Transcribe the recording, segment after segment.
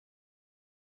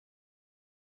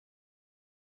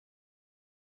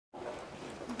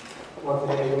Well,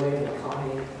 today, William and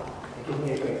Connie, it gives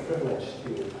me a great privilege to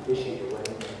officiate your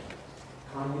wedding.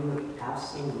 Connie, you look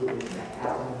absolutely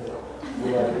fantastic.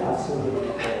 You look absolutely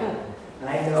great. And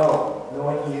I know,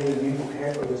 knowing you, you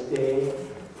prepared for this day,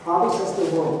 probably since the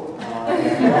womb.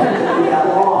 That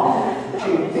long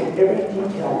to make every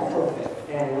detail perfect.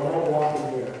 And when I walked in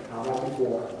here, right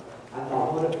before, I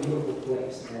thought, what a beautiful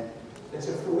place. And it's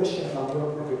a fruition of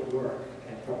your perfect work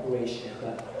and preparation.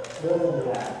 But more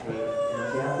than that, an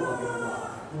example of your love,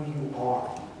 who you are.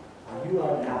 You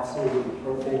are absolutely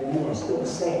perfect. You are still the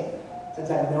same. Since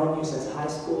I've known you since high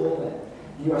school,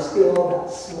 and you are still that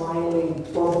smiling,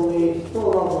 bubbly,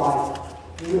 full of life,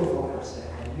 beautiful person.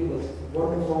 And you look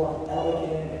wonderful and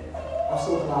elegant. And I'm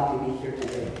so glad to be here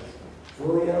today.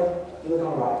 William, you look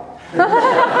all right.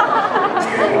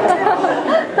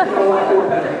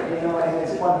 You know, and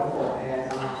it's wonderful.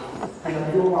 And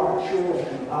you are truly,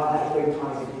 I had a great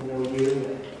time getting to know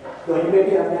you. Though you may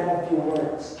be a man of few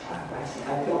words,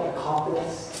 I felt the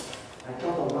confidence, I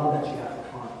felt the love that you have for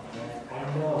Connie. And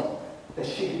I know that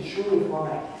she can truly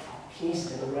find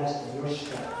peace and rest in your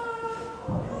strength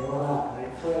and your love. And I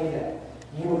pray that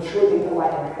you will truly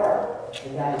delight in her,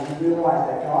 and that you realize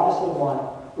that God is the one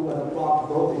who has brought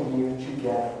both of you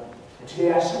together. And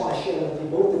today I just want to share with you,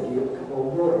 both of you, a couple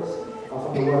of words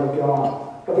from the Word of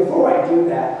God. But before I do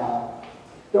that,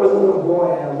 there was a little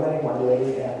boy at a wedding one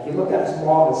day, and he looked at his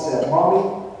mom and said, "Mommy,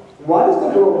 why does the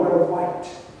girl wear white?"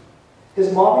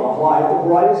 His mom replied, "The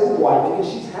bride is in white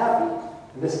because she's happy.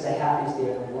 And this is the happiest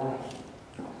day of her life."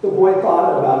 The boy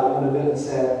thought about it a little bit and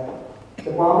said,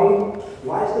 "Mommy,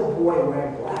 why is the boy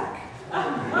wearing black?"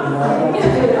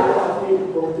 Today I want you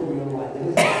both to realize that this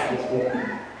is the happiest day.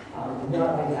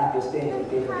 Not only the happiest day, but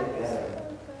the day will get better.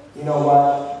 You know what?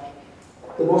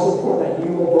 The most important that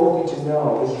you will both need to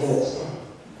know is this.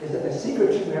 Is that the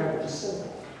secret to marriage is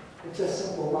simple. It's just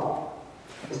simple love.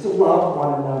 It's to love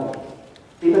one another.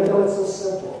 Even though it's so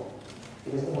simple,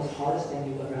 it is the most hardest thing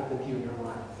you ever have to do in your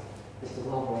life, is to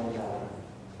love one another.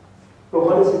 But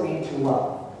what does it mean to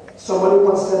love? Somebody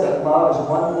once said that love is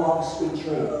one long, sweet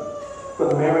dream,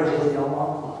 but marriage is the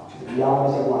alarm clock to the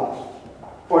realities of life.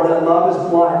 Or that love is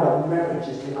blind, but marriage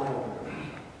is the eye opener.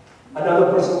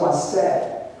 Another person once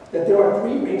said that there are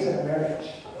three rings in a marriage.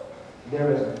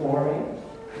 There is boring,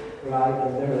 right?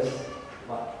 And there is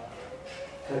what?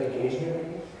 The engagement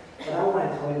ring. But I want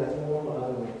to tell you that more of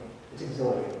other ring. It's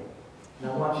exhilarating.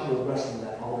 And I want you to rest in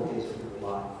that all the days of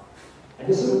your life. And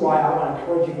this is why I want to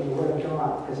encourage you in the Word of God,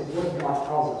 because the Word of God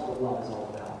tells us what love is all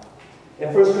about.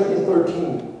 In 1 Corinthians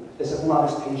 13, it says love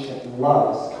is patient, and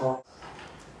love is kind.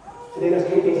 Today there's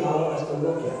three things I want us to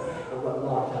look at of what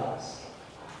love does.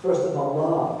 First of all,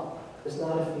 love is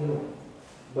not a feeling,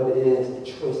 but it is a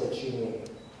choice that you make.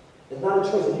 It's not a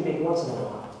choice that you make once in a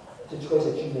while. It's a choice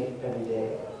that you make every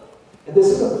day. And this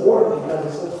is important because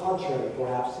it's so contrary,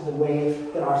 perhaps, to the way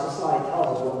that our society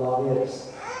tells us what love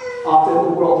is. Often the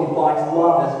world defines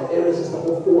love as an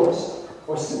irresistible force,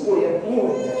 or simply a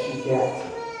feeling that you get.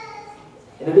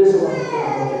 And it is a wonderful thing,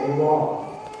 don't get me wrong,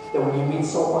 that when you meet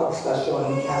someone special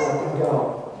and you can't let them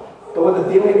go. But when the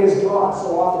feeling is gone,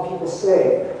 so often people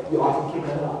say, you ought to keep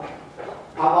it up.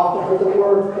 I've often heard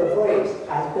the phrase,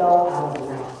 I fell out of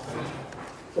love.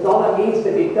 But all that means is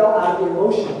that they fell out of the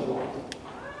emotion of love.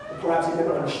 And perhaps they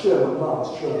never understood what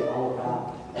love is truly all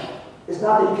about. It's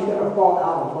not that you can never fall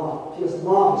out of love, because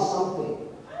love is something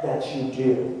that you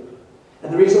do.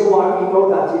 And the reason why we know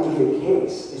that to be the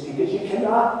case is because you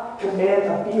cannot command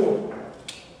a feeling,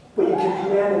 but you can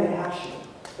command an action.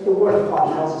 And the Word of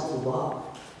God tells us to love.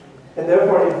 And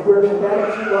therefore, if we're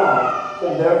commanded to love,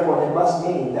 then therefore it must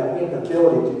mean that we have the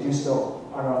ability to do so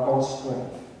on our own strength.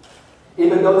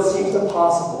 Even though it seems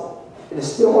impossible, it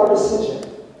is still our decision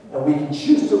that we can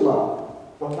choose to love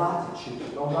or not to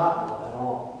choose, or not love at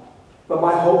all. But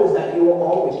my hope is that you will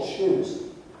always choose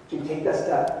to take that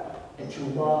step and to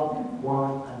love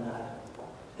one another.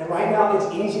 And right now, it's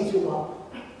easy to love.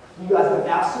 You guys are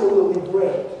absolutely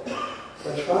great.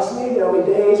 But trust me, there will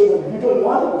be days when you don't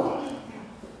want to love.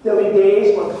 There will be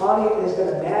days when Connie is going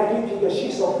to nag you because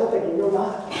she's so perfect and you're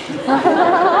not.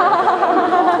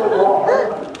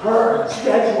 Her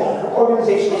schedule, her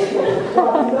organizational skills are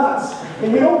driving nuts.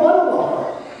 And you don't want to love her.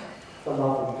 But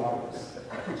love regardless.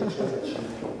 It's a choice that you make.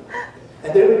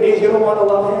 And there will be days you don't want to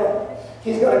love him.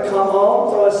 He's going to come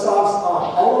home, throw his socks on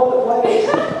all over the place.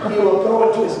 He will go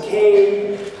into his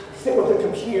cave, sit with the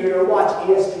computer, watch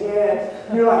ESPN.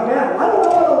 And you're like, man, why don't I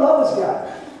want to love this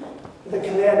guy? The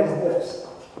command is this: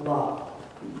 love.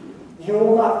 You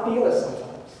will not feel it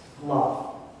sometimes.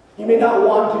 Love. You may not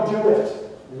want to do it.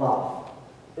 Love.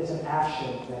 It's an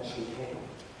action that you take.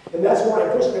 And that's why in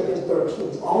 1 Corinthians 13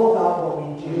 is all about what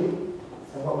we do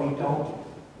and what we don't do.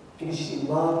 Because you see,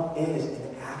 love is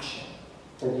an action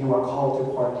that you are called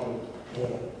to partake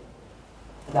in.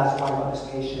 And that's why love is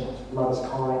patient, love is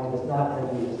kind, it is not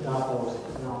envy, it is not boast,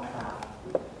 it is not proud.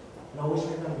 And always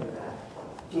remember that.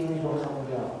 Feelings will come and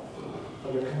go,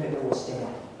 but your commitment will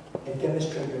stand and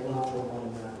demonstrate your love for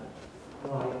one another.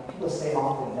 Right? People say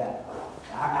often that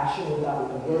action without,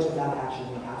 words without action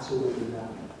mean absolutely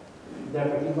nothing.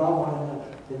 Therefore, if you love one another,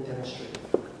 then demonstrate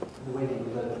the way that you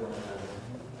live with one another.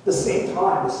 At the same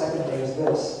time, the second thing is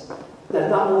this, that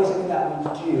not only something that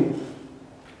we do,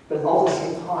 but also at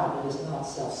the same time, it is not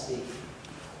self-seeking.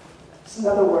 So in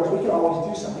other words, we can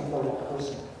always do something for that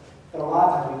person, but a lot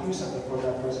of times we do something for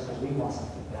that person because we want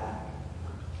something back.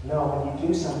 No, when you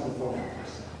do something for that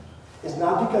person, it's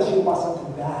not because you want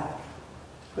something back,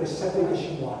 but it's simply because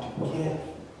you want to give.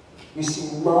 You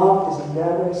see, love is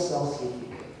never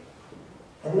self-seeking.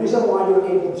 And the reason why you're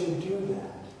able to do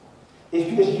that is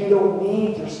because you don't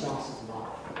need your spouse's love.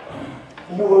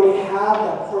 You already have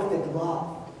that perfect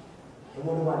love. And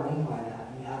what do I mean by that?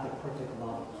 You have the perfect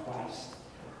love of Christ.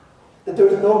 That there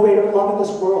is no greater love in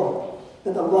this world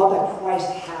than the love that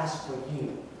Christ has for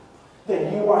you.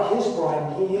 That you are his bride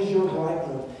and he is your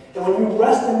bridegroom. And when you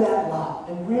rest in that love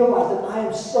and realize that I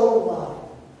am so loved,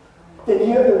 then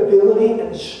you have the ability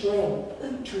and the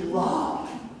strength to love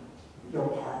your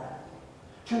partner,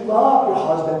 to love your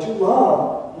husband, to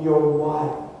love your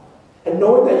wife. And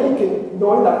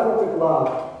knowing that perfect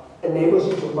love enables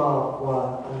you to love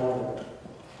one another.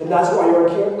 And that's why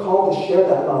you're called to share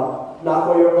that love, not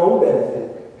for your own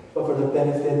benefit, but for the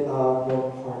benefit of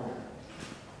your partner.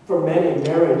 For many,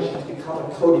 marriage has become a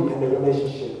codependent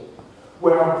relationship,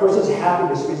 where a person's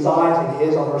happiness resides in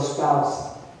his or her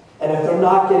spouse. And if they're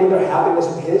not getting their happiness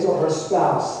from his or her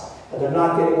spouse, and they're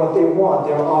not getting what they want,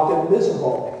 they're often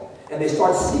miserable. And they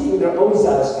start seeking their own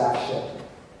satisfaction.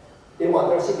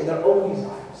 They're seeking their own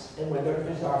desires. And when their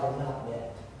desires are not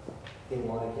met, they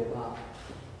want to give up.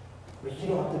 But you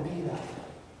don't have to be that.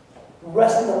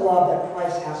 Rest in the love that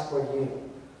Christ has for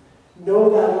you. Know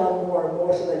that love more and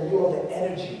more so that you have the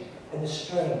energy and the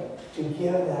strength to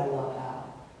give that love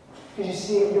out. Because you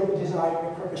see, your desire,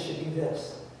 your purpose should be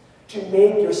this. To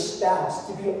make your spouse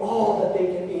to be all that they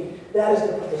can be. That is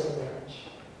the purpose of marriage.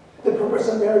 The purpose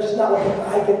of marriage is not what can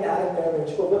I get out of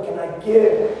marriage, but what can I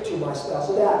give to my spouse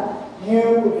so that you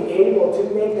will be able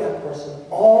to make that person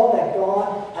all that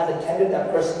God has intended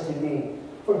that person to be.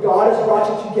 For God has brought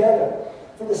you together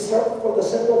for the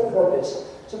simple purpose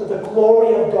so that the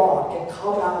glory of God can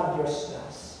come out of your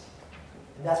spouse.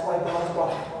 And that's why God has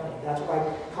brought you Connie. That's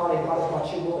why Connie, God has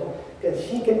brought you woman. Because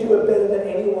he can do it better than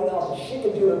anyone else, and she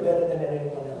can do it better than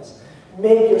anyone else.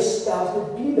 Make your spouse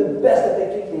to be the best that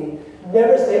they can be.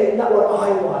 Never say, not what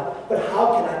I want, but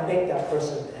how can I make that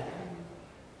person better?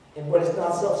 And when it's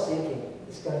not self-seeking,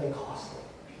 it's going to be costly.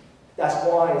 That's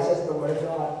why it says in the Word of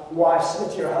God, wives,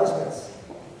 submit to your husbands.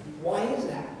 Why is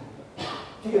that?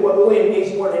 Because what really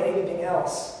needs more than anything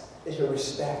else is your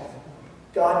respect.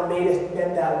 God made us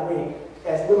men that way,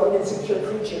 as little insecure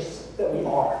creatures that we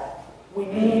are. We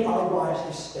need our wives'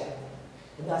 respect.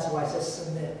 And that's why it says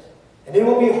submit. And it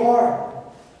will be hard.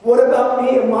 What about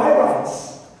me and my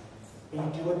rights? But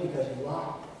you do it because you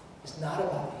love. It's not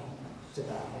about me. It's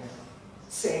about him.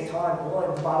 Same time,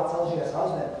 one, the Bible tells you as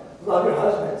husband, love your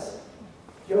husbands.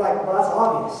 You're like, well, that's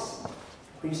obvious.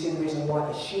 But you see the reason why,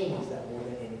 because she needs that more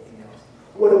than anything else.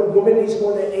 What a woman needs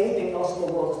more than anything else in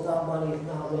the world is not money, it's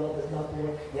not love, it's not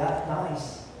glory. Yeah, it's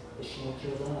nice, but she needs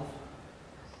your love.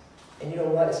 And you know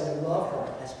what? It said, love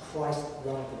her as Christ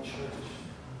loved the church.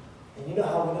 And you know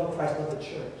how we know Christ loved the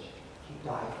church? He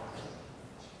died for her.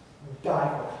 He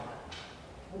died for her.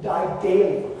 He died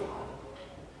daily for God.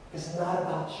 It's not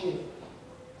about you.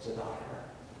 It's about her.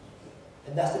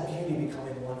 And that's the beauty of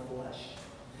becoming one flesh.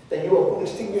 That you will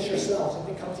extinguish yourselves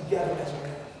and become together as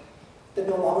one. They're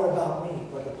no longer about me,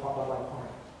 but the part of my heart.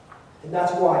 And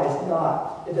that's why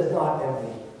it does not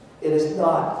envy. It is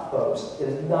not boast. It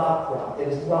is not proud. It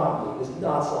is not weak. It is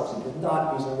not self-seeking. It is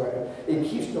not using record. It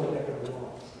keeps no record of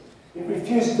wrongs. It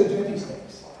refuses to do these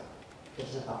things.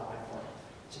 It's about my heart.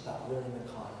 It's about William and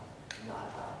Connie, not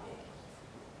about me.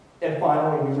 And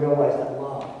finally, we realize that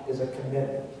love is a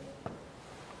commitment.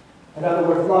 In other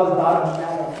words, love is not a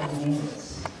matter of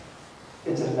convenience.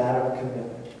 It's a matter of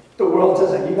commitment. The world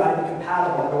says that you got to be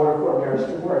compatible in order for a marriage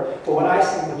to work. But what I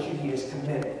see what you need is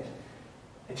commitment.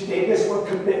 And today, this word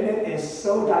commitment is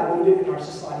so diluted in our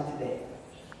society today.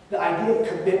 The idea of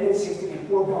commitment seems to be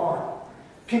foregone.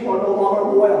 People are no longer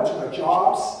loyal to their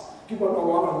jobs. People are no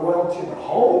longer loyal to their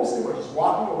homes. They were just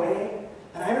walking away.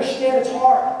 And I understand it's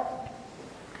hard.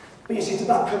 But you see, it's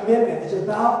about commitment. It's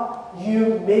about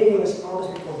you making this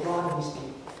promise before God and these people.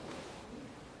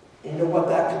 And you know what?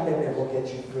 That commitment will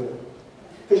get you through.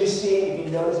 Because you see, if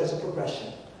you notice, there's a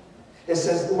progression. It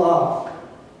says love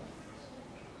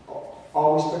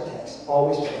always protects,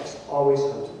 always trusts, always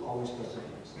hopes, always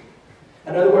perseveres.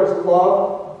 In other words,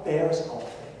 love bears all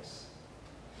things.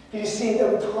 You see,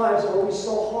 there were times it will be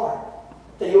so hard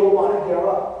that you will want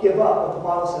to give up, but the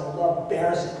Bible says love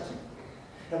bears it.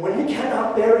 And when you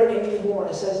cannot bear it anymore,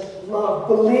 it says love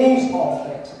believes all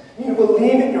things. You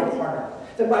believe in your partner.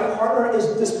 That my partner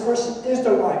is, this person is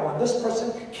the right one. This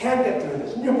person can get through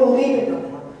this. You believe in your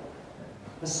partner.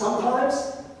 But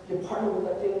sometimes your partner will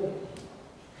let you leave.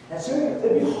 And so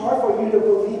it'll be hard for you to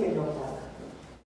believe in your partner.